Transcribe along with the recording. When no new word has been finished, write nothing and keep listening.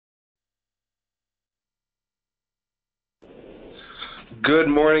Good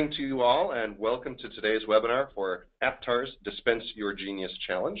morning to you all, and welcome to today's webinar for Aptar's Dispense Your Genius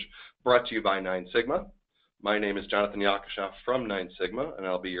Challenge, brought to you by NineSigma. My name is Jonathan Yakashoff from NineSigma, and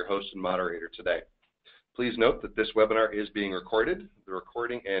I'll be your host and moderator today. Please note that this webinar is being recorded. The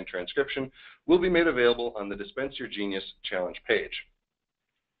recording and transcription will be made available on the Dispense Your Genius Challenge page.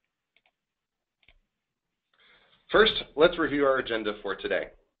 First, let's review our agenda for today.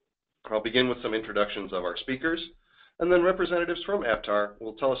 I'll begin with some introductions of our speakers, and then representatives from Aptar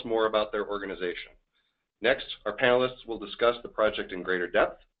will tell us more about their organization. Next, our panelists will discuss the project in greater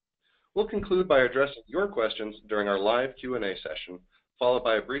depth. We'll conclude by addressing your questions during our live Q&A session, followed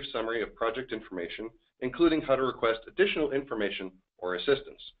by a brief summary of project information, including how to request additional information or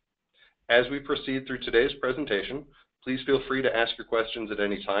assistance. As we proceed through today's presentation, please feel free to ask your questions at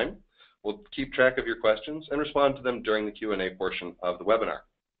any time. We'll keep track of your questions and respond to them during the Q&A portion of the webinar.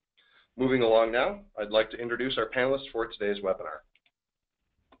 Moving along now, I'd like to introduce our panelists for today's webinar.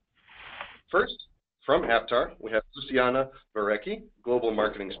 First, from Aptar, we have Luciana Barbeque, Global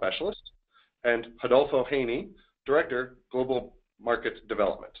Marketing Specialist, and Rodolfo Haney, Director, Global Market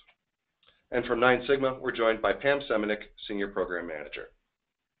Development. And from NineSigma, we're joined by Pam Semenik, Senior Program Manager.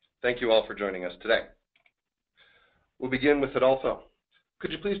 Thank you all for joining us today. We'll begin with Rodolfo.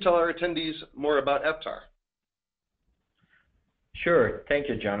 Could you please tell our attendees more about Aptar? Sure. Thank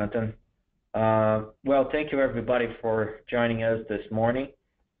you, Jonathan. Well, thank you everybody for joining us this morning.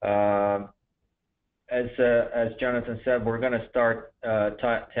 As Jonathan said, we're going to start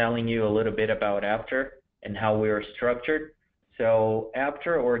telling you a little bit about Aptar and how we are structured. So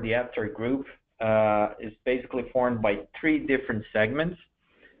Aptar, or the Aptar Group, is basically formed by three different segments.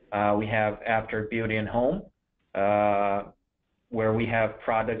 We have Aptar Beauty and Home, where we have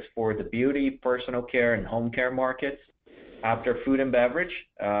products for the beauty, personal care, and home care markets. Aptar Food and Beverage,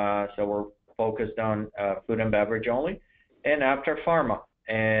 so we're focused on food and beverage only, and Aptar Pharma.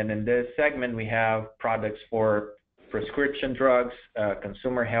 And in this segment, we have products for prescription drugs,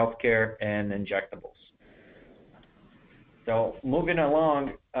 consumer healthcare, and injectables. So moving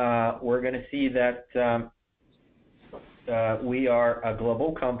along, we're going to see that we are a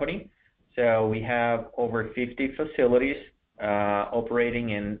global company. So we have over 50 facilities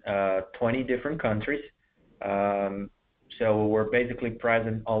operating in 20 different countries. So we're basically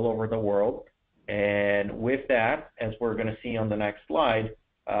present all over the world. And with that, as we're going to see on the next slide,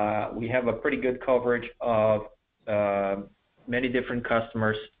 we have a pretty good coverage of many different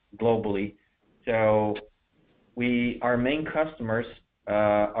customers globally. So our main customers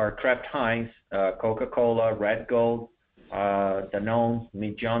are Kraft Heinz, Coca-Cola, Red Gold, Danone,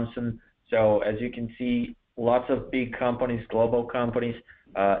 Mead Johnson. So as you can see, lots of big companies, global companies,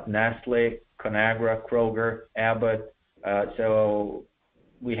 Nestle, Conagra, Kroger, Abbott. So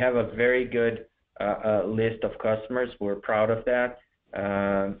we have a very good list of customers. We're proud of that.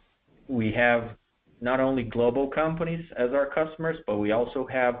 We have not only global companies as our customers, but we also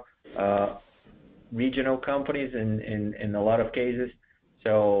have regional companies in a lot of cases.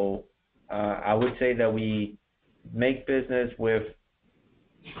 So I would say that we make business with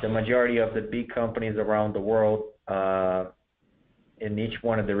the majority of the big companies around the world in each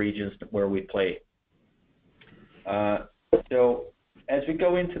one of the regions where we play. So as we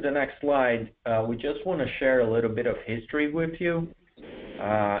go into the next slide, we just want to share a little bit of history with you,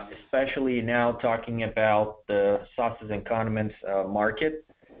 especially now talking about the sauces and condiments market.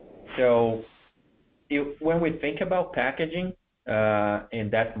 So when we think about packaging in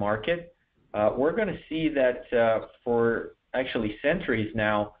that market, we're going to see that for actually centuries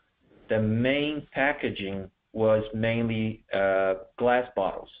now, the main packaging was mainly glass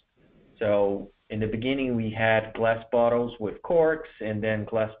bottles. So in the beginning, we had glass bottles with corks and then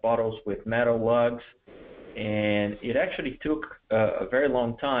glass bottles with metal lugs. And it actually took a very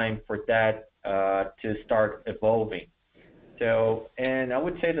long time for that to start evolving. So, and I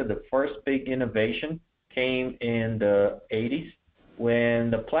would say that the first big innovation came in the 80s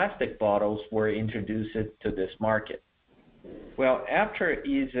when the plastic bottles were introduced to this market. Well, Aptar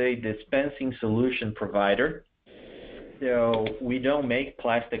is a dispensing solution provider. So we don't make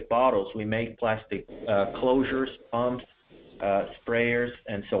plastic bottles. We make plastic closures, pumps, sprayers,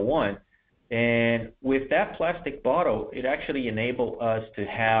 and so on. And with that plastic bottle, it actually enabled us to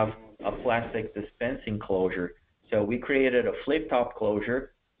have a plastic dispensing closure. So we created a flip-top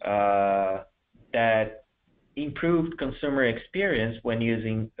closure that improved consumer experience when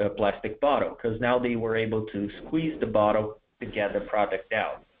using a plastic bottle, because now they were able to squeeze the bottle to get the product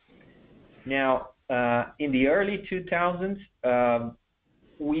out. Now, in the early 2000s,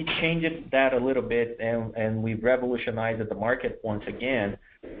 we changed that a little bit, and we revolutionized the market once again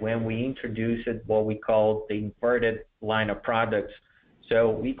when we introduced what we call the inverted line of products, So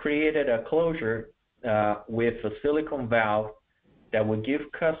we created a closure with a silicone valve that would give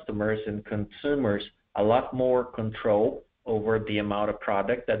customers and consumers a lot more control over the amount of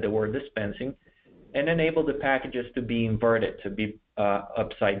product that they were dispensing, and enable the packages to be inverted, to be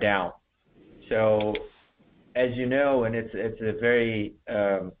upside down. So as you know, and it's a very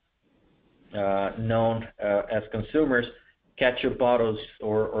known as consumers, ketchup bottles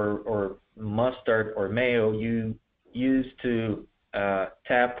or mustard or mayo you use to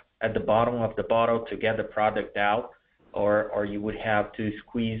tap at the bottom of the bottle to get the product out, or you would have to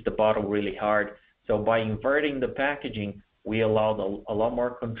squeeze the bottle really hard. So by inverting the packaging, we allowed a lot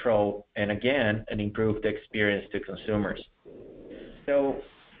more control and, again, an improved experience to consumers. So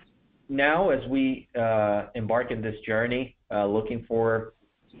now as we embark in this journey, looking for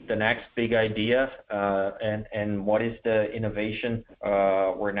the next big idea and what is the innovation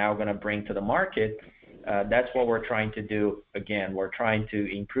we're now going to bring to the market, that's what we're trying to do. Again, we're trying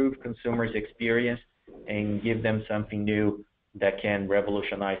to improve consumers' experience and give them something new that can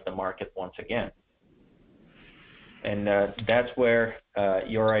revolutionize the market once again. And that's where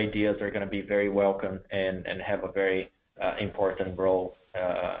your ideas are going to be very welcome and have a very important role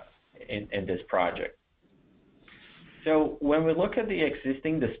in this project. So when we look at the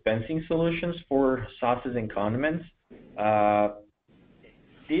existing dispensing solutions for sauces and condiments,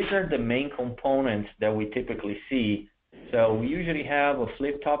 these are the main components that we typically see. So we usually have a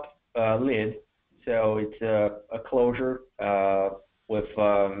flip-top lid. So it's a closure with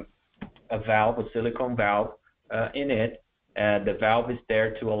a valve, a silicone valve in it. The valve is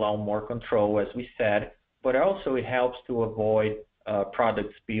there to allow more control, as we said, but also it helps to avoid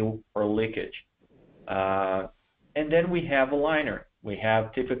product spill or leakage. And then we have a liner. We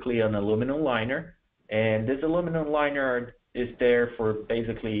have typically an aluminum liner, and this aluminum liner is there for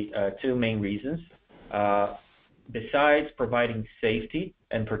basically two main reasons. Besides providing safety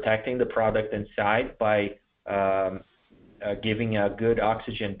and protecting the product inside by giving a good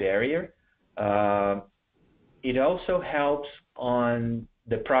oxygen barrier, it also helps on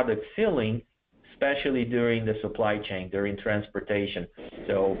the product sealing, especially during the supply chain, during transportation.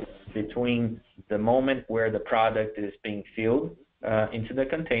 So between the moment where the product is being filled into the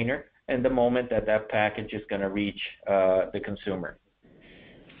container and the moment that that package is going to reach the consumer.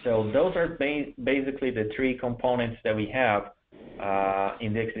 So those are basically the three components that we have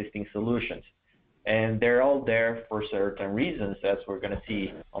in the existing solutions. And they're all there for certain reasons, as we're going to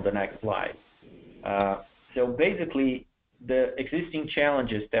see on the next slide. So basically, the existing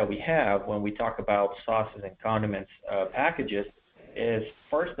challenges that we have when we talk about sauces and condiments packages is,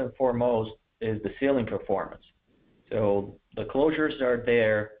 first and foremost, is the sealing performance. So the closures are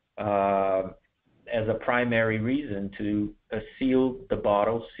there as a primary reason to seal the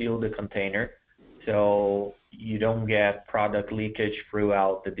bottle, seal the container, so you don't get product leakage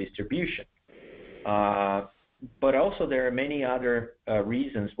throughout the distribution. But also there are many other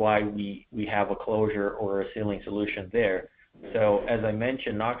reasons why we have a closure or a sealing solution there. So as I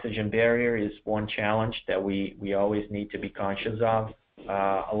mentioned, oxygen barrier is one challenge that we always need to be conscious of.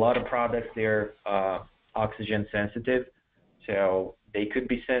 A lot of products, they're oxygen sensitive, so they could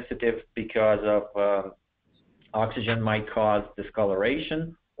be sensitive because of oxygen might cause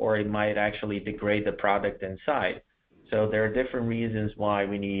discoloration, or it might actually degrade the product inside. So there are different reasons why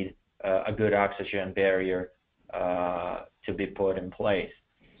we need a good oxygen barrier to be put in place.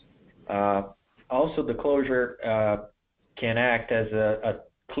 Also, the closure can act as a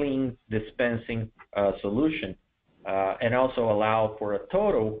clean dispensing solution and also allow for a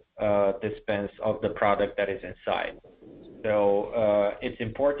total dispense of the product that is inside. So it's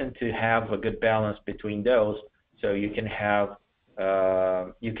important to have a good balance between those, so you can have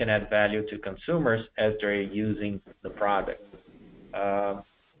you can add value to consumers as they're using the product.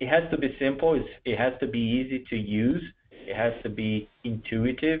 It has to be simple. It has to be easy to use. It has to be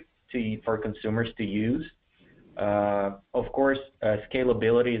intuitive for consumers to use. Of course,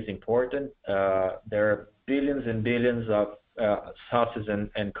 scalability is important. There are billions and billions of sauces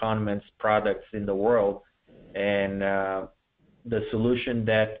and condiments products in the world, and the solution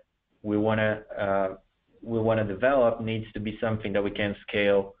that we want to develop needs to be something that we can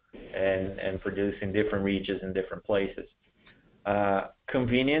scale and produce in different regions and different places.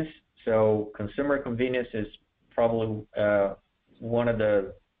 Convenience. So consumer convenience is probably one of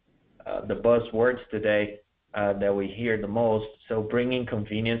the buzzwords today that we hear the most. So bringing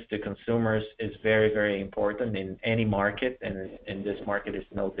convenience to consumers is very, very important in any market, and in this market is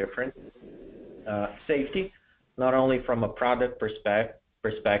no different. Safety, not only from a product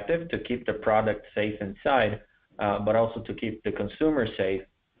perspective to keep the product safe inside, but also to keep the consumer safe.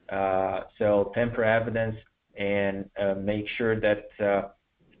 So tamper evidence and make sure that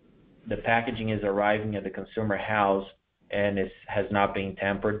the packaging is arriving at the consumer house and has not been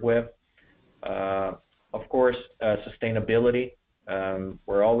tampered with. Of course, sustainability.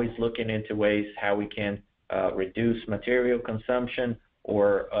 We're always looking into ways how we can reduce material consumption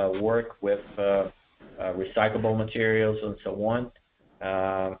or work with recyclable materials and so on.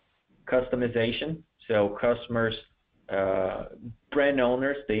 Customization. So customers, brand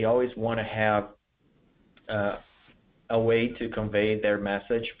owners, they always want to have a way to convey their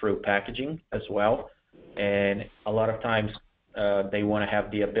message through packaging as well. And a lot of times they want to have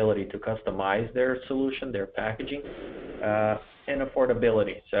the ability to customize their solution, their packaging, and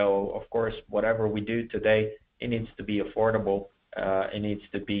affordability. So, of course, whatever we do today, it needs to be affordable. It needs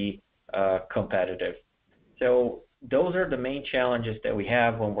to be competitive. So those are the main challenges that we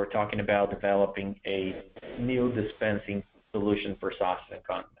have when we're talking about developing a new dispensing solution for sauces and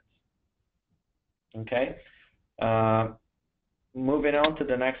condiments. Okay. Moving on to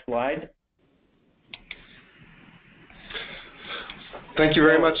the next slide. Thank you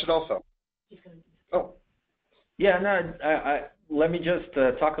very much, Adolfo. Oh. Yeah, no, let me just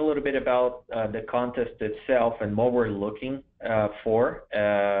talk a little bit about the contest itself and what we're looking for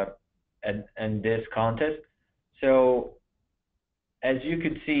in this contest. So, as you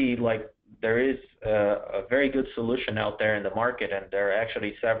could see, like, there is a very good solution out there in the market, and there are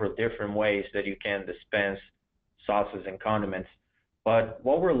actually several different ways that you can dispense sauces and condiments. But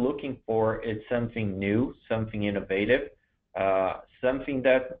what we're looking for is something new, something innovative, something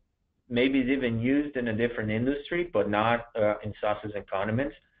that maybe is even used in a different industry, but not in sauces and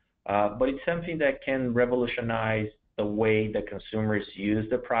condiments. But it's something that can revolutionize the way that consumers use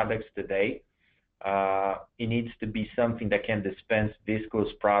the products today. It needs to be something that can dispense viscous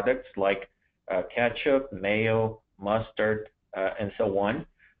products like ketchup, mayo, mustard, and so on.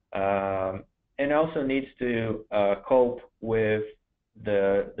 And also needs to cope with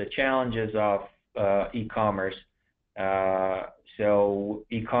the challenges of e-commerce. So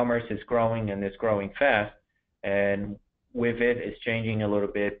e-commerce is growing, and it's growing fast, and with it, it's changing a little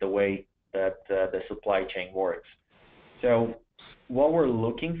bit the way that the supply chain works. So what we're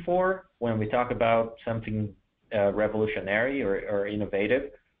looking for when we talk about something revolutionary or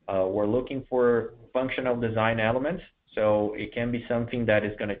innovative, we're looking for functional design elements. So it can be something that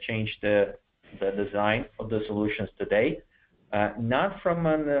is going to change the design of the solutions today, not from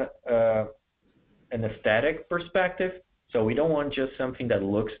an aesthetic perspective. So we don't want just something that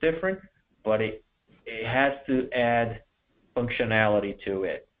looks different, but it has to add functionality to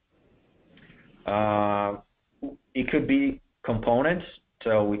it. It could be components.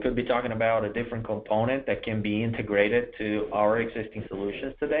 So we could be talking about a different component that can be integrated to our existing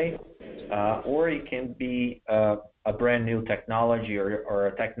solutions today, or it can be a brand new technology or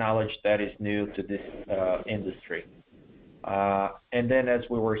a technology that is new to this industry. And then, as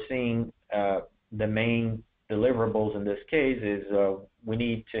we were seeing, the main deliverables in this case is we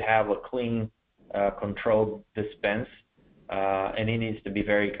need to have a clean, controlled dispense, and it needs to be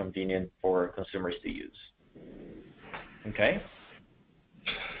very convenient for consumers to use. Okay.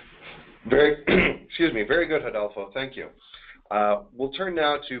 Very good, Adolfo. Thank you. We'll turn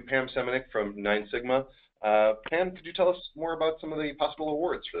now to Pam Semenik from NineSigma. Pam, could you tell us more about some of the possible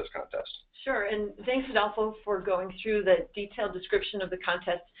awards for this contest? Sure, and thanks, Adolfo, for going through the detailed description of the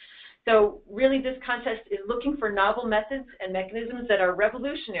contest. So really, this contest is looking for novel methods and mechanisms that are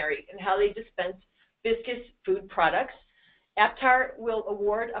revolutionary in how they dispense viscous food products. Aptar will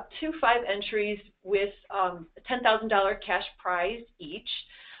award up to 5 entries with a $10,000 cash prize each.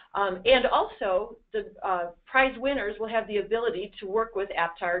 And also, the prize winners will have the ability to work with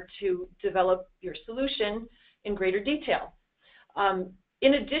Aptar to develop your solution in greater detail.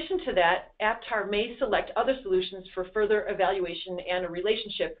 In addition to that, Aptar may select other solutions for further evaluation and a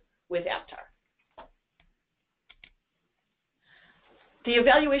relationship with Aptar. The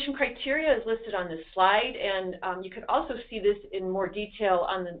evaluation criteria is listed on this slide, and you can also see this in more detail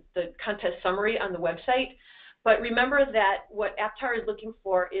on the contest summary on the website. But remember that what Aptar is looking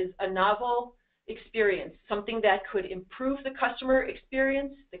for is a novel experience, something that could improve the customer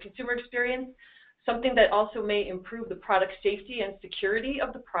experience, the consumer experience, something that also may improve the product safety and security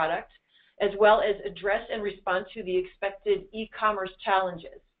of the product, as well as address and respond to the expected e-commerce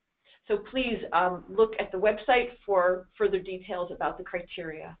challenges. So please look at the website for further details about the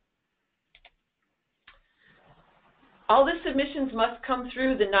criteria. All the submissions must come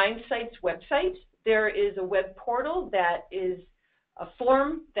through the NineSight's website. There is a web portal that is a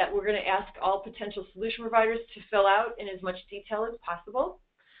form that we're going to ask all potential solution providers to fill out in as much detail as possible.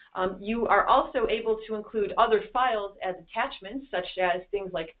 You are also able to include other files as attachments, such as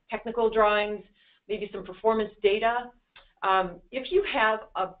things like technical drawings, maybe some performance data. If you have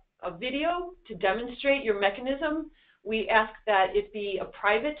a video to demonstrate your mechanism, we ask that it be a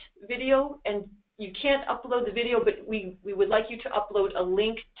private video, and you can't upload the video, but we would like you to upload a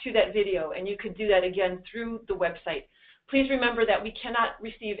link to that video, and you could do that again through the website. Please remember that we cannot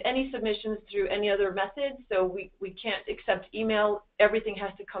receive any submissions through any other method, so we can't accept email. Everything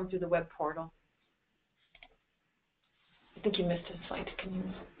has to come through the web portal. I think you missed a slide. Can you?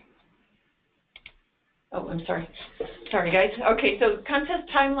 Oh, I'm sorry. Sorry, guys. Okay, so contest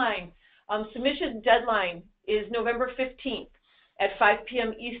timeline. Submission deadline is November 15th at 5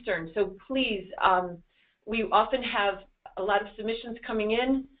 p.m. Eastern. So please, we often have a lot of submissions coming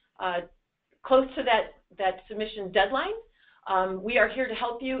in close to that submission deadline. We are here to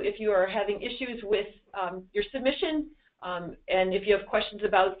help you if you are having issues with your submission, and if you have questions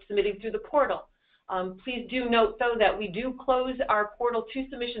about submitting through the portal. Please do note, though, that we do close our portal to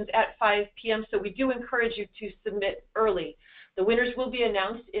submissions at 5 p.m., so we do encourage you to submit early. The winners will be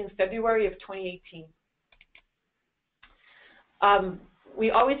announced in February of 2018.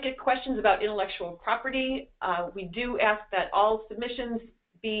 We always get questions about intellectual property. We do ask that all submissions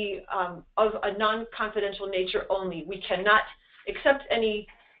be of a non-confidential nature only. We cannot accept any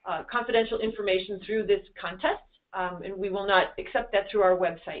confidential information through this contest, and we will not accept that through our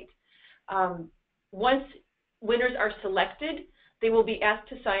website. Once winners are selected, they will be asked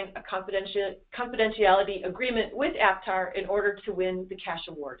to sign a confidentiality agreement with Aptar in order to win the cash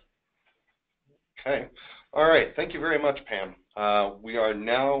award. Okay. All right. Thank you very much, Pam. We are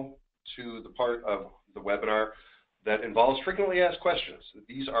now to the part of the webinar that involves frequently asked questions.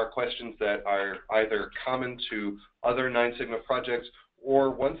 These are questions that are either common to other NineSigma projects or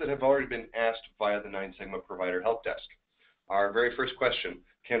ones that have already been asked via the NineSigma Provider Help Desk. Our very first question: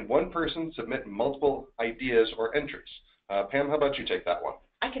 can one person submit multiple ideas or entries? Pam, how about you take that one?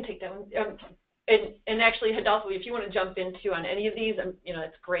 I can take that one. And actually, Hidalgo, if you want to jump in too on any of these,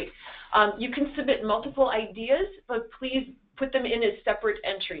 that's great. You can submit multiple ideas, but please put them in as separate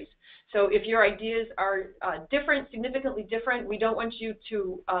entries. So if your ideas are different, significantly different, we don't want you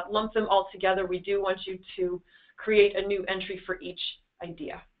to lump them all together. We do want you to create a new entry for each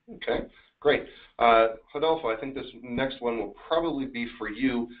idea. Okay, great. Rodolfo, I think this next one will probably be for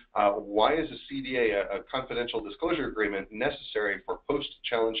you. Why is a CDA, a confidential disclosure agreement, necessary for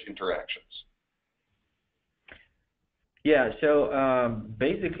post-challenge interactions? Yeah, so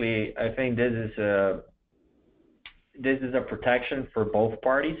basically, I think this is a protection for both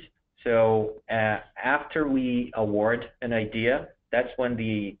parties. So after we award an idea, that's when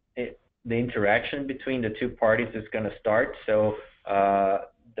the interaction between the two parties is going to start. So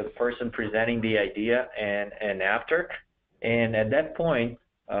the person presenting the idea and after, and at that point,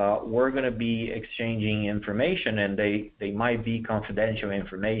 we're going to be exchanging information, and they might be confidential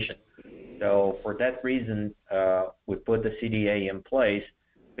information. So for that reason, we put the CDA in place,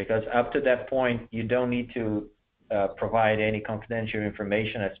 because up to that point, you don't need to provide any confidential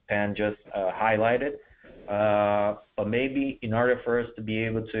information, as Pam just highlighted. But maybe in order for us to be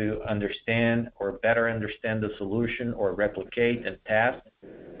able to understand or better understand the solution or replicate and test,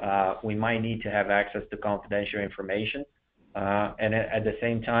 we might need to have access to confidential information. And at the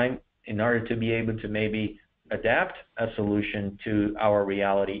same time, in order to be able to maybe adapt a solution to our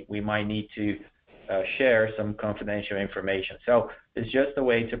reality, we might need to share some confidential information. So it's just a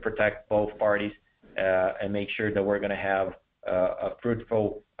way to protect both parties and make sure that we're going to have a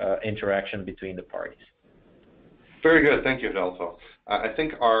fruitful interaction between the parties. Very good. Thank you, Adolfo. I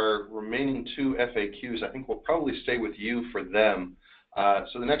think our remaining two FAQs, I think we'll probably stay with you for them.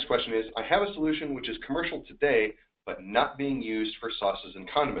 So the next question is, I have a solution which is commercial today, but not being used for sauces and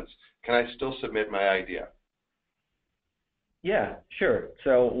condiments. Can I still submit my idea? Yeah, sure.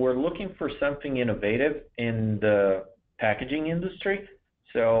 So we're looking for something innovative in the packaging industry.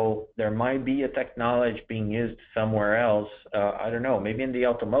 So there might be a technology being used somewhere else, I don't know, maybe in the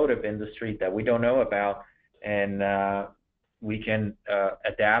automotive industry that we don't know about, and we can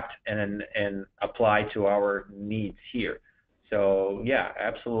adapt and apply to our needs here. So yeah,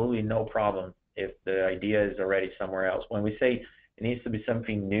 absolutely no problem if the idea is already somewhere else. When we say it needs to be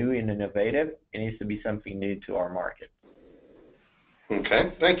something new and innovative, it needs to be something new to our market.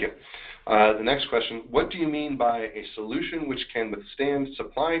 Okay, thank you. The next question, what do you mean by a solution which can withstand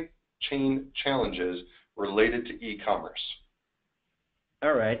supply chain challenges related to e-commerce?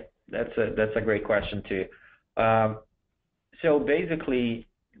 All right, that's a great question too. So basically,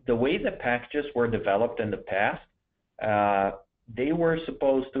 the way the packages were developed in the past, they were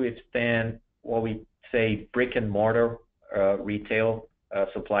supposed to withstand what we say brick and mortar retail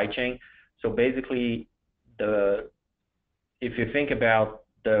supply chain. So basically, if you think about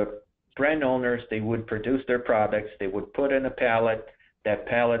the brand owners, they would produce their products, they would put in a pallet, that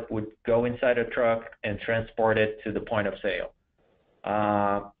pallet would go inside a truck and transport it to the point of sale.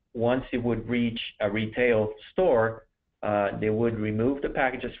 Once it would reach a retail store, they would remove the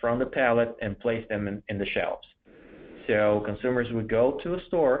packages from the pallet and place them in the shelves. So consumers would go to a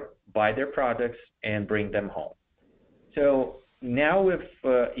store, buy their products, and bring them home. So now with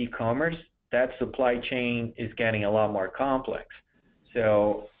e-commerce, that supply chain is getting a lot more complex.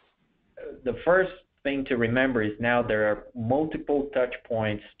 So the first thing to remember is now there are multiple touch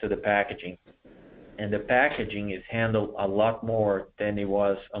points to the packaging, and the packaging is handled a lot more than it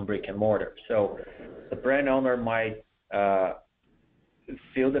was on brick and mortar. So the brand owner might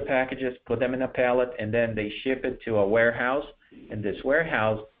fill the packages, put them in a pallet, and then they ship it to a warehouse. In this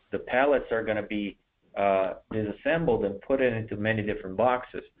warehouse, the pallets are going to be disassembled and put it into many different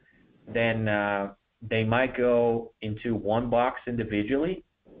boxes. Then they might go into one box individually,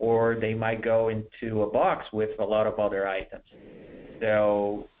 or they might go into a box with a lot of other items.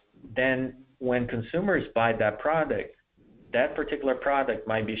 So then when consumers buy that product, that particular product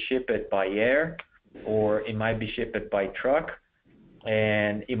might be shipped by air, or it might be shipped by truck,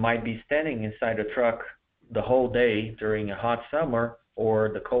 and it might be standing inside a truck the whole day during a hot summer or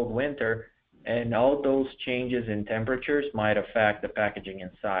the cold winter, and all those changes in temperatures might affect the packaging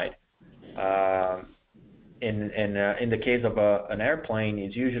inside. In the case of an airplane,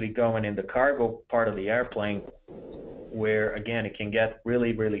 it's usually going in the cargo part of the airplane, where again it can get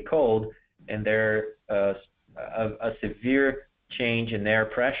really, really cold, and there's a severe change in air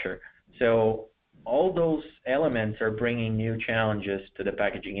pressure. So all those elements are bringing new challenges to the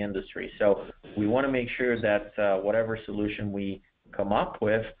packaging industry. So we want to make sure that whatever solution we come up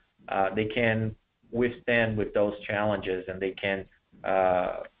with, they can withstand with those challenges, and they can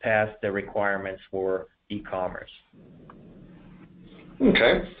pass the requirements for e-commerce.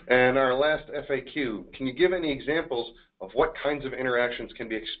 Okay, and our last FAQ, can you give any examples of what kinds of interactions can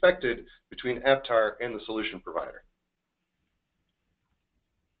be expected between Aptar and the solution provider?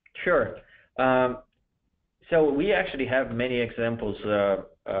 Sure. So we actually have many examples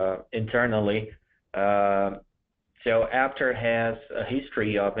internally. So Aptar has a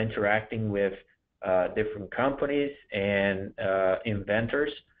history of interacting with different companies and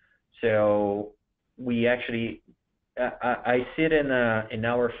inventors. So we actually, I sit in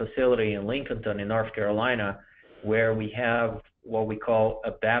our facility in Lincolnton in North Carolina, where we have what we call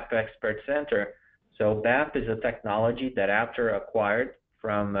a BAP Expert Center. So BAP is a technology that Aptar acquired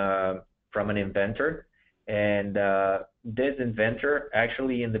from an inventor, and this inventor,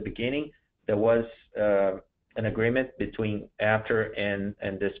 actually in the beginning, there was an agreement between Aptar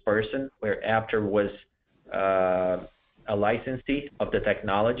and this person, where Aptar was a licensee of the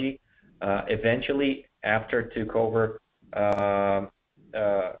technology. Eventually, Aptar took over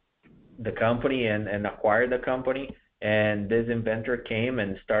the company and acquired the company, and this inventor came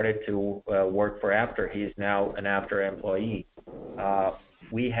and started to work for Aptar. He is now an Aptar employee.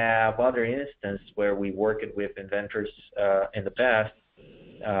 We have other instances where we worked with inventors in the past,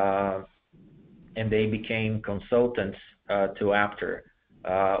 and they became consultants to Aptar.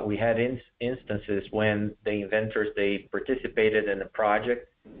 We had instances when the inventors, they participated in a project,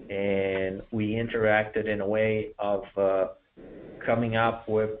 and we interacted in a way of coming up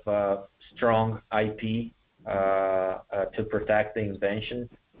with strong IP to protect the invention.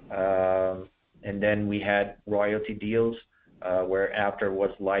 And then we had royalty deals where Aptar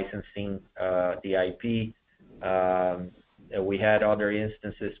was licensing the IP. We had other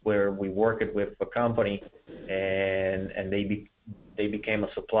instances where we worked with a company and they became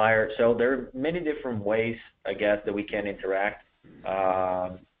a supplier. So there are many different ways, I guess, that we can interact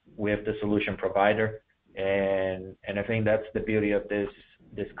with the solution provider, and I think that's the beauty of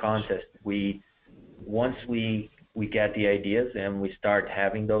this contest. Once we get the ideas and we start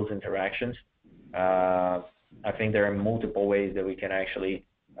having those interactions, I think there are multiple ways that we can actually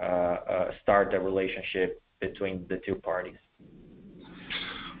start a relationship between the two parties.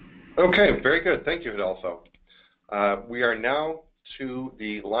 Okay, very good. Thank you, Adolfo. We are now to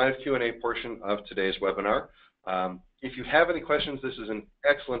the live Q&A portion of today's webinar. If you have any questions, this is an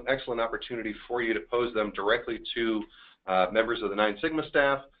excellent opportunity for you to pose them directly to members of the NineSigma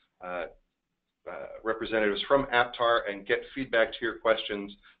staff, representatives from Aptar, and get feedback to your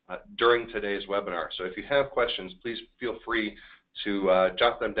questions during today's webinar. So if you have questions, please feel free to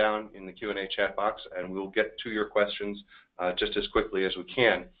jot them down in the Q&A chat box, and we'll get to your questions just as quickly as we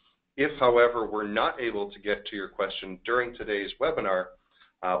can. If, however, we're not able to get to your question during today's webinar,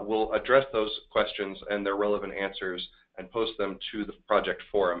 we'll address those questions and their relevant answers and post them to the project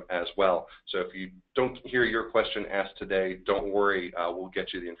forum as well. So if you don't hear your question asked today, don't worry, we'll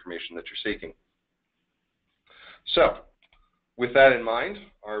get you the information that you're seeking. So with that in mind,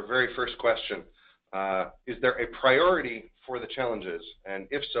 our very first question, is there a priority for the challenges? And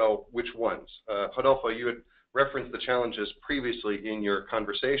if so, which ones? Rodolfo, you had referenced the challenges previously in your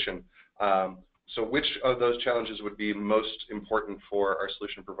conversation. So which of those challenges would be most important for our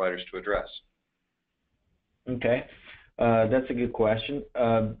solution providers to address? Okay, that's a good question.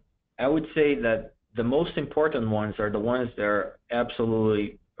 I would say that the most important ones are the ones that are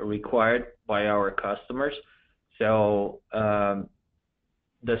absolutely required by our customers. So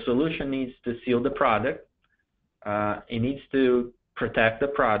the solution needs to seal the product. It needs to protect the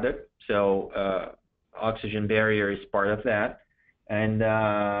product. So oxygen barrier is part of that. And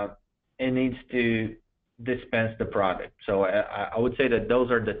it needs to dispense the product. So I would say that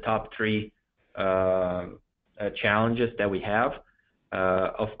those are the top three challenges that we have.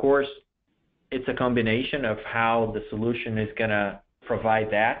 Of course, it's a combination of how the solution is going to provide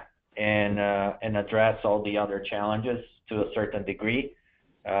that and address all the other challenges to a certain degree.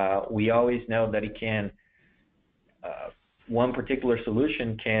 We always know that it can, one particular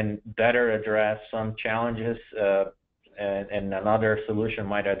solution can better address some challenges and another solution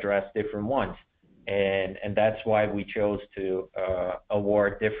might address different ones. And that's why we chose to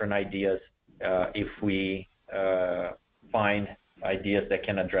award different ideas if we find ideas that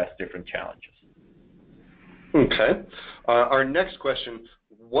can address different challenges. Okay. Our next question,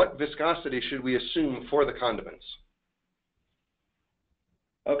 what viscosity should we assume for the condiments?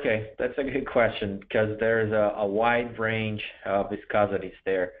 Okay, that's a good question because there's a wide range of viscosities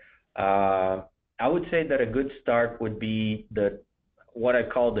there. I would say that a good start would be what I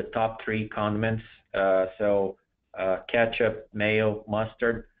call the top three condiments. So ketchup, mayo,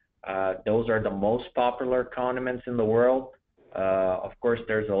 mustard. Those are the most popular condiments in the world. Of course,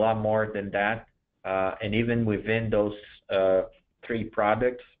 there's a lot more than that. And even within those three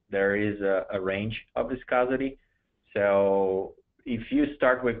products, there is a range of viscosity. So if you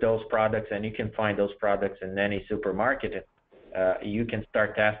start with those products, and you can find those products in any supermarket, you can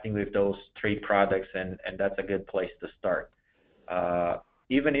start testing with those three products, and that's a good place to start.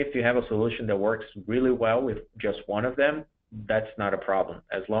 Even if you have a solution that works really well with just one of them, that's not a problem.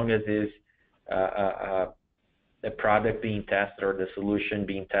 As long as it's the product being tested or the solution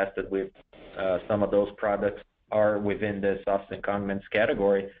being tested with some of those products are within the sauce and condiments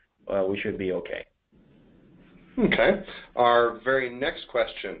category, we should be okay. Okay. Our very next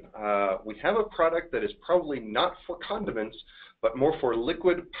question. We have a product that is probably not for condiments, but more for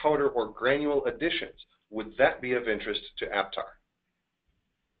liquid, powder, or granule additions. Would that be of interest to Aptar?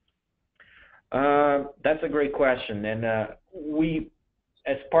 That's a great question. And we,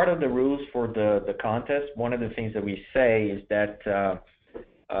 as part of the rules for the contest, one of the things that we say is that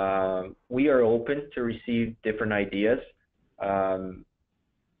we are open to receive different ideas.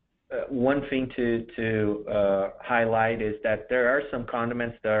 One thing to highlight is that there are some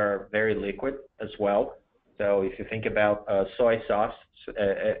condiments that are very liquid as well. So if you think about soy sauce,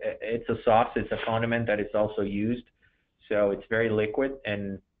 it's a sauce, it's a condiment that is also used. So it's very liquid,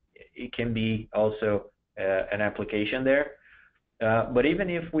 and it can be also an application there. But even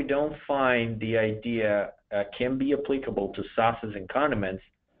if we don't find the idea can be applicable to sauces and condiments,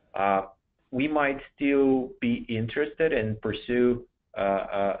 we might still be interested and pursue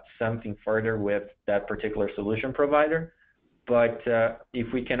something further with that particular solution provider. But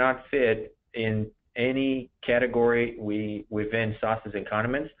if we cannot fit in any category within sauces and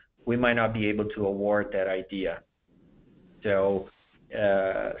condiments, we might not be able to award that idea. So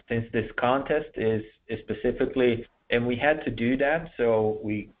since this contest is specifically, and we had to do that so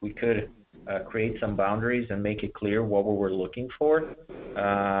we could create some boundaries and make it clear what we were looking for,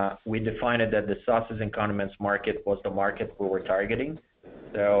 we defined it that the sauces and condiments market was the market we were targeting.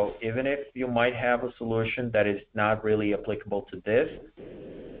 So even if you might have a solution that is not really applicable to this,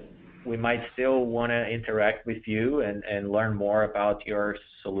 we might still want to interact with you and learn more about your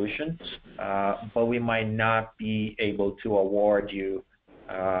solution, but we might not be able to award you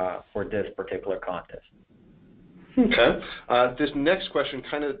for this particular contest. Okay. This next question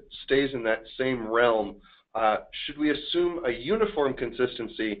kind of stays in that same realm. Should we assume a uniform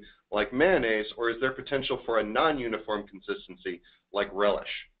consistency like mayonnaise, or is there potential for a non-uniform consistency like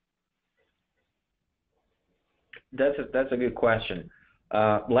relish? That's a good question.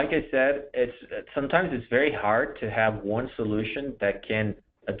 Like I said, sometimes it's very hard to have one solution that can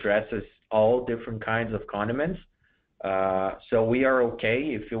addresses all different kinds of condiments. So we are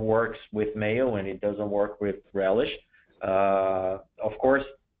okay if it works with mayo and it doesn't work with relish. Of course,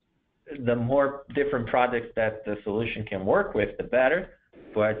 the more different products that the solution can work with, the better.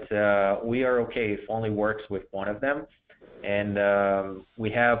 But we are okay if only works with one of them. And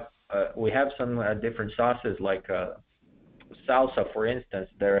we have some different sauces like salsa, for instance,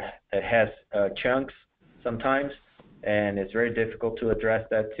 that has chunks sometimes, and it's very difficult to address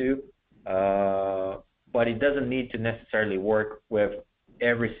that too. But it doesn't need to necessarily work with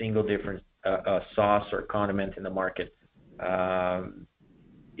every single different sauce or condiment in the market.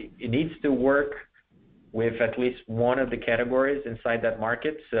 It needs to work with at least one of the categories inside that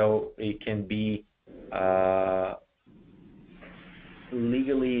market, so it can be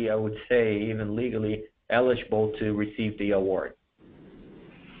legally, I would say, even legally eligible to receive the award.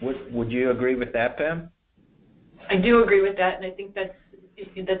 Would you agree with that, Pam? I do agree with that, and I think that's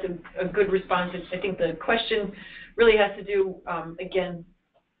a good response. I think the question really has to do, again,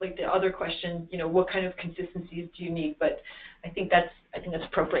 like the other question, what kind of consistencies do you need? But I think that's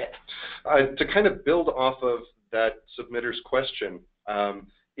appropriate. To kind of build off of that submitter's question,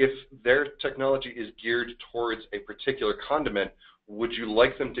 if their technology is geared towards a particular condiment, would you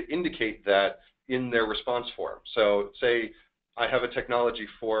like them to indicate that in their response form? So say I have a technology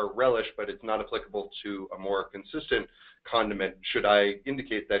for relish, but it's not applicable to a more consistent condiment. Should I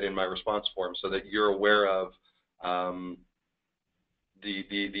indicate that in my response form so that you're aware of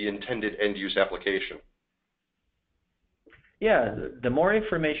the intended end-use application? Yeah, the more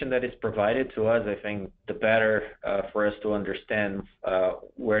information that is provided to us, I think the better for us to understand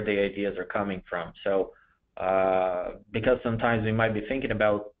where the ideas are coming from. So because sometimes we might be thinking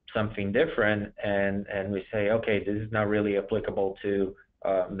about something different and we say, okay, this is not really applicable to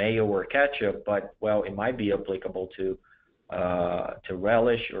mayo or ketchup, but well, it might be applicable to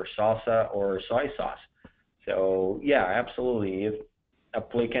relish or salsa or soy sauce. So yeah, absolutely. If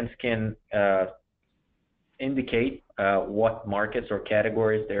applicants can indicate what markets or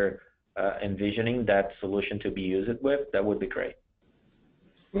categories they're envisioning that solution to be used with, that would be great.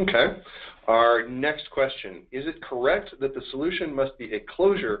 Okay. Our next question, is it correct that the solution must be a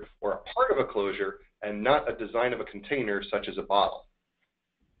closure or a part of a closure and not a design of a container such as a bottle?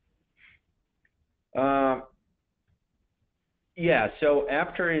 Yeah, so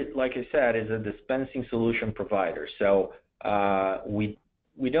Aptar, like I said, is a dispensing solution provider. So we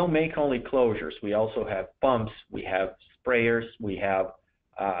don't make only closures. We also have pumps, we have sprayers, we have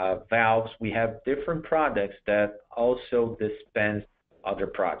valves, we have different products that also dispense other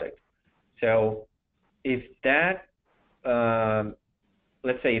products. So if that,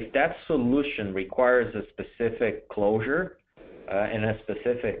 let's say if that solution requires a specific closure in a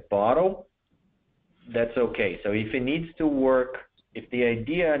specific bottle, that's okay. So if it needs to work, if the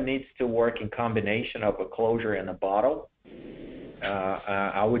idea needs to work in combination of a closure and a bottle,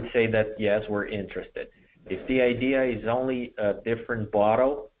 I would say that yes, we're interested. If the idea is only a different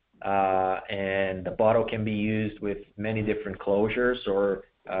bottle and the bottle can be used with many different closures or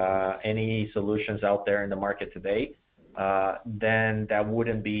any solutions out there in the market today, then that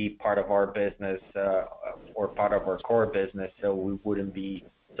wouldn't be part of our business or part of our core business, so we wouldn't be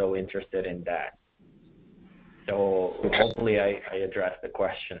so interested in that. So hopefully I addressed the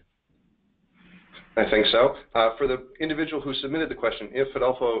question. I think so. For the individual who submitted the question, if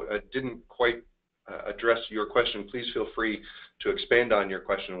Adolfo didn't quite address your question, please feel free to expand on your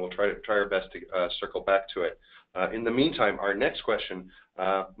question. We'll try our best to circle back to it. In the meantime, our next question,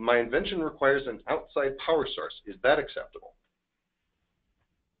 my invention requires an outside power source. Is that acceptable?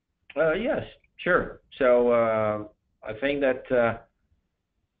 Yes, sure. So I think that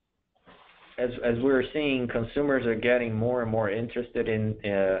as we're seeing, consumers are getting more and more interested in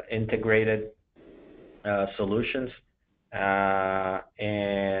integrated solutions,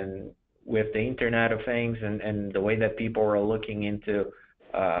 and with the Internet of Things and the way that people are looking into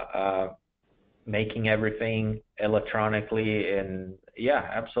making everything electronically, and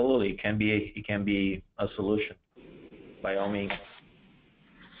yeah, absolutely, it can be a solution by all means.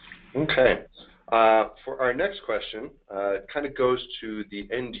 Okay. For our next question, it kind of goes to the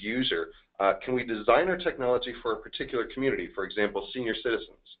end user. Can we design our technology for a particular community, for example, senior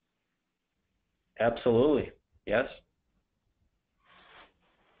citizens? Absolutely, yes.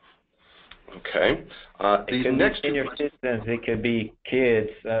 Okay. It could be senior citizens, it could be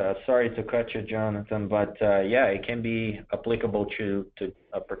kids. Sorry to cut you, Jonathan, but yeah, it can be applicable to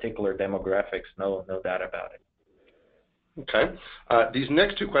a particular demographics, no doubt about it. Okay. These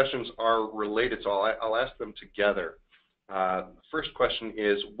next two questions are related, so I'll ask them together. First question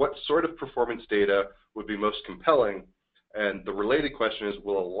is, what sort of performance data would be most compelling? And the related question is,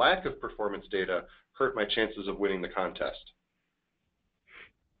 will a lack of performance data hurt my chances of winning the contest?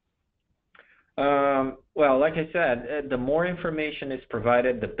 Well, like I said, the more information is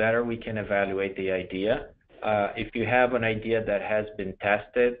provided, the better we can evaluate the idea. If you have an idea that has been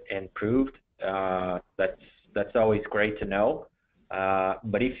tested and proved, that's always great to know.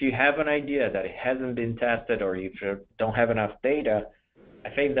 But if you have an idea that it hasn't been tested or if you don't have enough data, I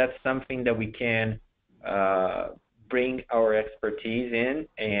think that's something that we can bring our expertise in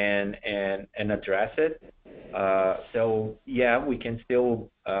and address it. So yeah, we can still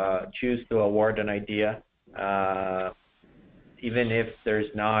choose to award an idea, even if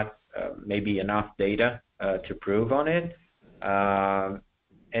there's not maybe enough data to prove on it.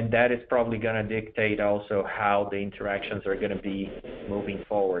 And that is probably going to dictate also how the interactions are going to be moving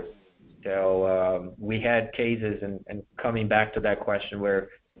forward. So we had cases, and coming back to that question where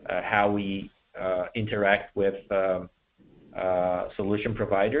how we interact with solution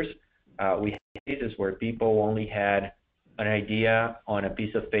providers, we had cases where people only had an idea on a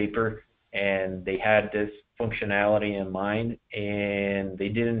piece of paper and they had this functionality in mind and they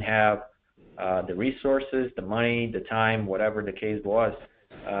didn't have the resources, the money, the time, whatever the case was,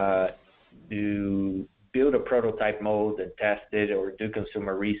 to build a prototype mode and test it or do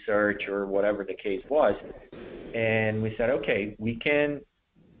consumer research or whatever the case was. And we said, okay, we can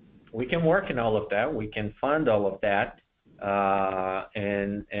work in all of that. We can fund all of that.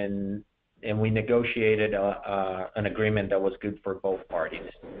 And we negotiated an agreement that was good for both parties.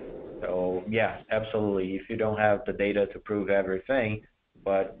 So yeah, absolutely. If you don't have the data to prove everything,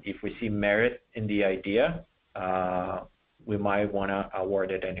 but if we see merit in the idea, we might want to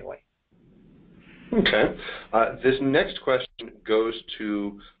award it anyway. Okay. This next question goes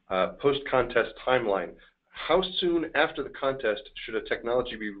to post-contest timeline. How soon after the contest should a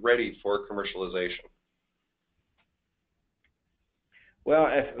technology be ready for commercialization? Well,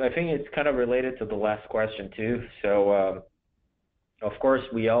 I think it's kind of related to the last question too. So, of course,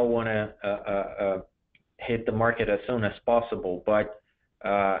 we all want to hit the market as soon as possible, but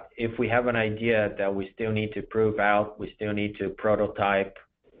if we have an idea that we still need to prove out, we still need to prototype,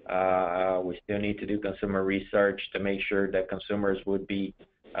 we still need to do consumer research to make sure that consumers would be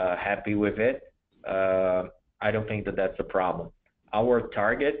happy with it, I don't think that that's a problem. Our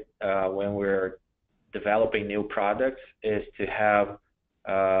target when we're developing new products is to have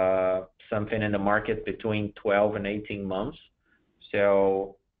something in the market between 12 and 18 months.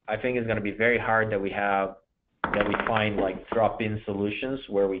 So I think it's going to be very hard that we find like drop-in solutions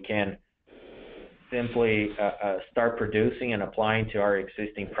where we can simply start producing and applying to our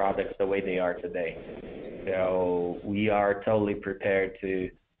existing products the way they are today. So we are totally prepared to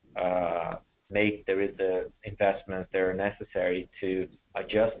make the investments that are necessary to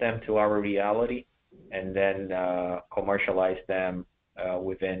adjust them to our reality and then commercialize them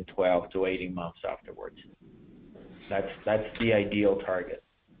within 12 to 18 months afterwards. That's the ideal target.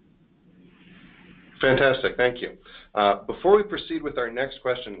 Fantastic, thank you. Before we proceed with our next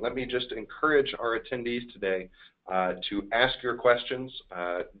question, let me just encourage our attendees today to ask your questions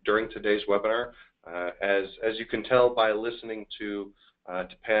during today's webinar. As you can tell by listening to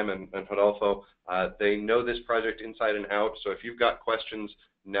Pam and Rodolfo, they know this project inside and out, so if you've got questions,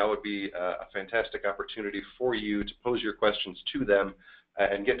 now would be a fantastic opportunity for you to pose your questions to them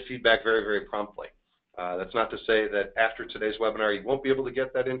and get feedback very, very promptly. That's not to say that after today's webinar you won't be able to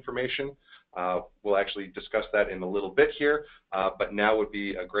get that information. We'll actually discuss that in a little bit here, but now would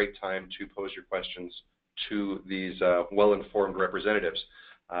be a great time to pose your questions to these well-informed representatives.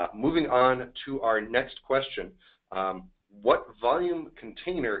 Moving on to our next question, what volume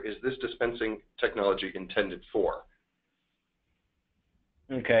container is this dispensing technology intended for?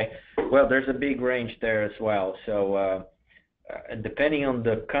 Okay, well, there's a big range there as well. So depending on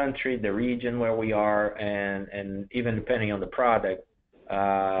the country, the region where we are, and even depending on the product,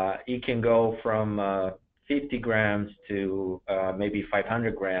 it can go from 50 grams to maybe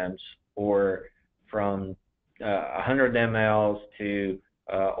 500 grams, or from 100 mLs to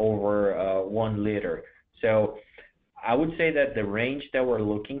over 1 liter. So I would say that the range that we're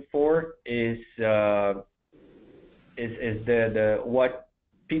looking for is what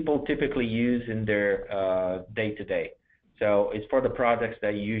people typically use in their day-to-day. So it's for the products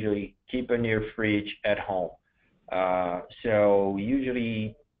that you usually keep in your fridge at home. So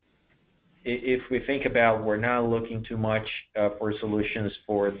usually, if we think about, we're not looking too much for solutions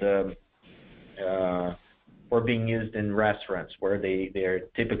for being used in restaurants where they're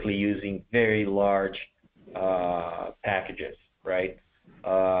typically using very large packages, right?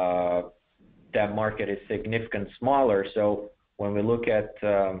 That market is significantly smaller. So when we look at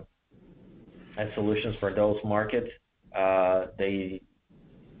solutions for those markets, they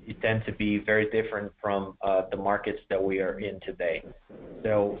tend to be very different from the markets that we are in today.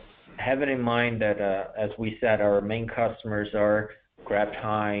 So having in mind that, as we said, our main customers are Kraft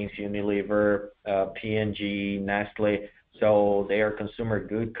Heinz, Unilever, P&G, Nestle, so they are consumer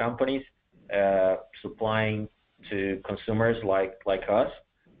good companies supplying to consumers like us.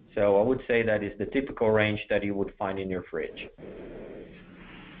 So I would say that is the typical range that you would find in your fridge.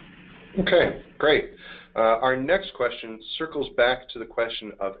 Okay, great. Our next question circles back to the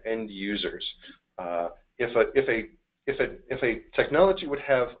question of end users. If a technology would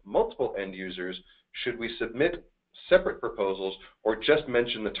have multiple end users, should we submit separate proposals or just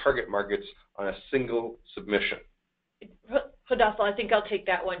mention the target markets on a single submission? Rodolfo, I think I'll take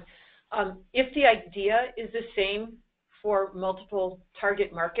that one. If the idea is the same for multiple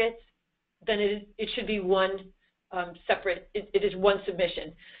target markets, then it should be one separate, it is one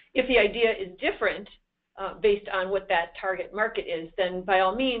submission. If the idea is different based on what that target market is, then by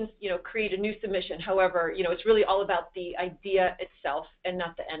all means, create a new submission. However, it's really all about the idea itself and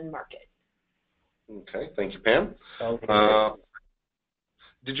not the end market. Okay, thank you, Pam.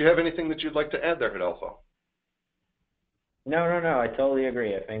 Did you have anything that you'd like to add there, Rodolfo? No, I totally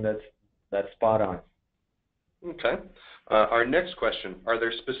agree. I think that's spot on. Okay. Our next question, are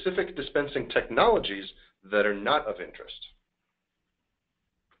there specific dispensing technologies that are not of interest?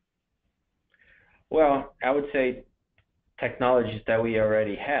 Well, I would say technologies that we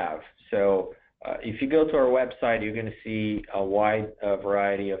already have. So if you go to our website, you're going to see a wide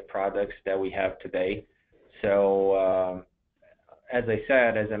variety of products that we have today. So as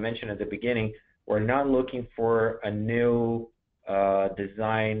I mentioned at the beginning, we're not looking for a new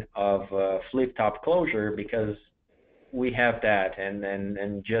design of flip-top closure because we have that,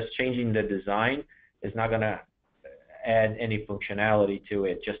 and just changing the design is not going to add any functionality to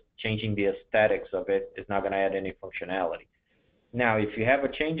it. Just changing the aesthetics of it is not going to add any functionality. Now, if you have a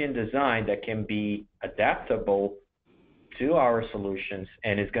change in design that can be adaptable to our solutions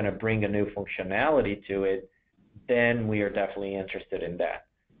and is going to bring a new functionality to it, then we are definitely interested in that.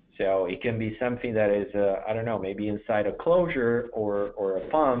 So it can be something that is, I don't know, maybe inside a closure or a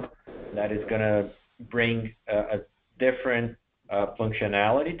pump that is going to bring a different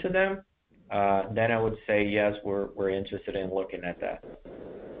functionality to them. Then I would say, yes, we're interested in looking at that.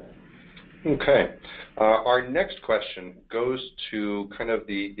 Okay. Our next question goes to kind of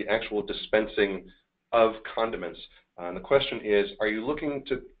the actual dispensing of condiments. And the question is, are you looking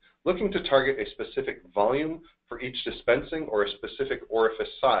to target a specific volume for each dispensing or a specific orifice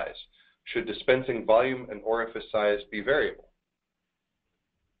size? Should dispensing volume and orifice size be variable?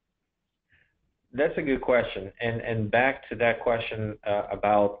 That's a good question. And back to that question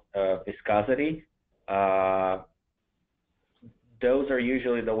about viscosity, those are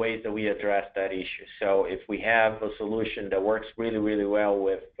usually the ways that we address that issue. So if we have a solution that works really, really well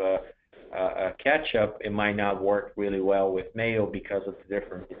with ketchup, it might not work really well with mayo because of the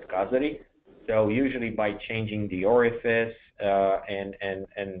different viscosity. So usually by changing the orifice and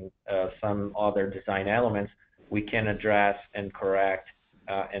some other design elements, we can address and correct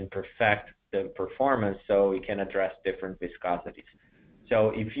and perfect the performance so we can address different viscosities.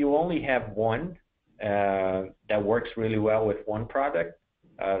 So if you only have one that works really well with one product,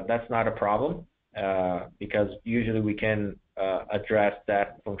 that's not a problem because usually we can address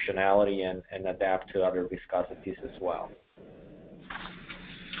that functionality and adapt to other viscosities as well.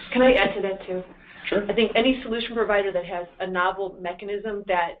 Can I add to that too? Sure. I think any solution provider that has a novel mechanism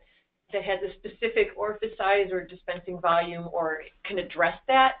that has a specific orifice size or dispensing volume or can address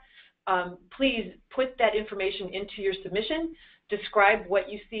that, please put that information into your submission. Describe what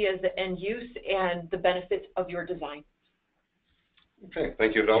you see as the end use and the benefits of your design. Okay,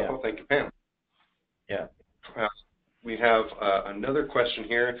 thank you, Adolfo. Yeah. Thank you, Pam. Yeah. We have another question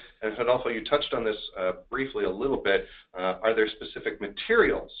here, and Adolfo, you touched on this briefly a little bit. Are there specific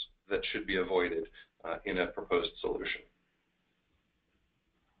materials that should be avoided in a proposed solution?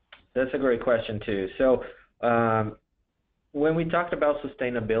 That's a great question too. So when we talked about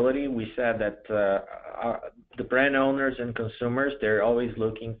sustainability, we said that the brand owners and consumers, they're always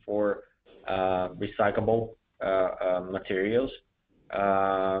looking for recyclable materials.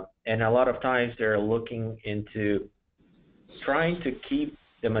 And a lot of times they're looking into trying to keep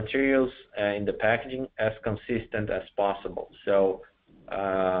the materials in the packaging as consistent as possible. So,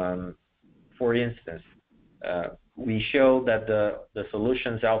 for instance, we show that the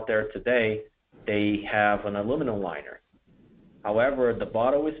solutions out there today, they have an aluminum liner. However, the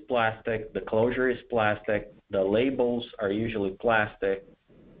bottle is plastic, the closure is plastic, the labels are usually plastic.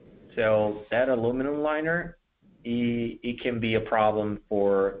 So that aluminum liner, it can be a problem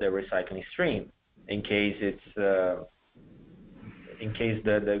for the recycling stream in case it's the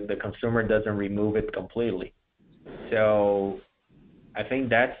consumer doesn't remove it completely. So I think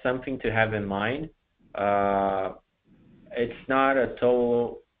that's something to have in mind. It's not a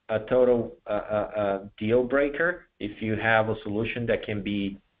total deal breaker if you have a solution that can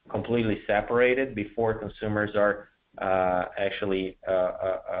be completely separated before consumers are actually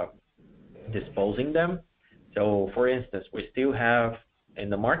disposing them. So, for instance, we still have in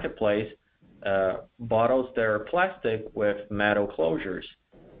the marketplace bottles that are plastic with metal closures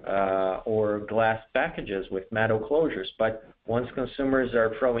or glass packages with metal closures. But once consumers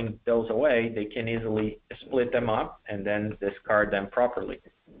are throwing those away, they can easily split them up and then discard them properly.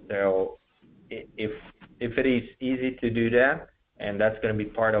 So if it is easy to do that, and that's going to be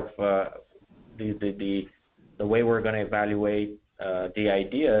part of the way we're going to evaluate the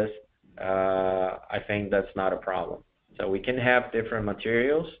ideas, I think that's not a problem. So we can have different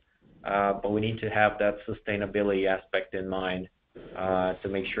materials, but we need to have that sustainability aspect in mind to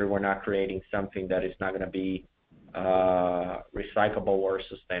make sure we're not creating something that is not going to be recyclable or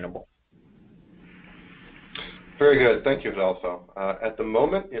sustainable. Very good. Thank you, Adolfo. At the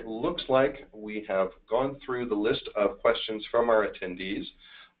moment, it looks like we have gone through the list of questions from our attendees.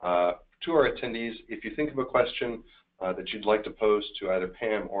 To our attendees, if you think of a question that you'd like to pose to either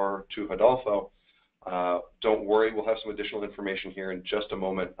Pam or to Adolfo, don't worry, we'll have some additional information here in just a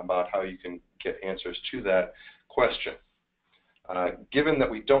moment about how you can get answers to that question. Given that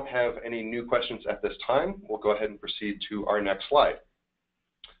we don't have any new questions at this time, we'll go ahead and proceed to our next slide.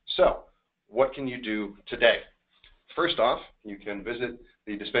 So, what can you do today? First off, you can visit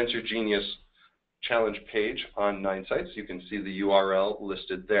the Dispense Your Genius challenge page on NineSites. You can see the URL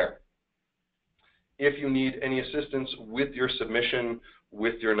listed there. If you need any assistance with your submission,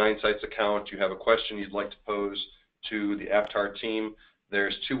 with your NineSites account, you have a question you'd like to pose to the Aptar team,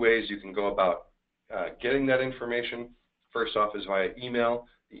 there's two ways you can go about getting that information. First off is via email.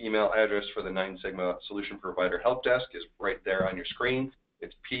 The email address for the NineSigma Solution Provider Help Desk is right there on your screen.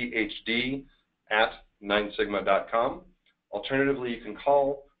 It's phd@ninesigma.com. Alternatively, you can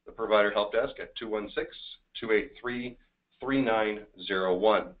call the Provider Help Desk at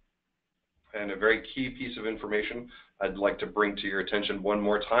 216-283-3901. And a very key piece of information I'd like to bring to your attention one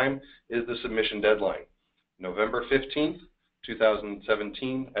more time is the submission deadline, November 15th,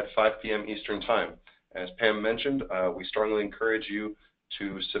 2017 at 5 p.m. Eastern Time. As Pam mentioned, we strongly encourage you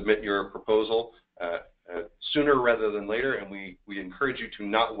to submit your proposal sooner rather than later, and we encourage you to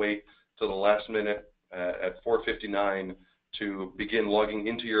not wait till the last minute at 4:59 to begin logging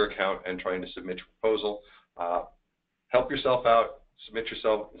into your account and trying to submit your proposal. Help yourself out. Submit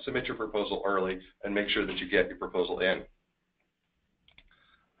your proposal early and make sure that you get your proposal in.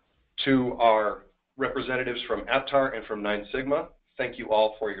 To our representatives from Aptar and from NineSigma, thank you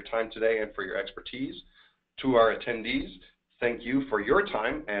all for your time today and for your expertise. To our attendees, thank you for your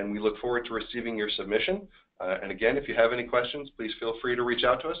time, and we look forward to receiving your submission. And again, if you have any questions, please feel free to reach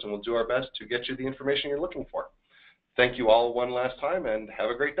out to us, and we'll do our best to get you the information you're looking for. Thank you all one last time, and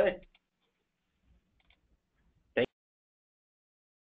have a great day.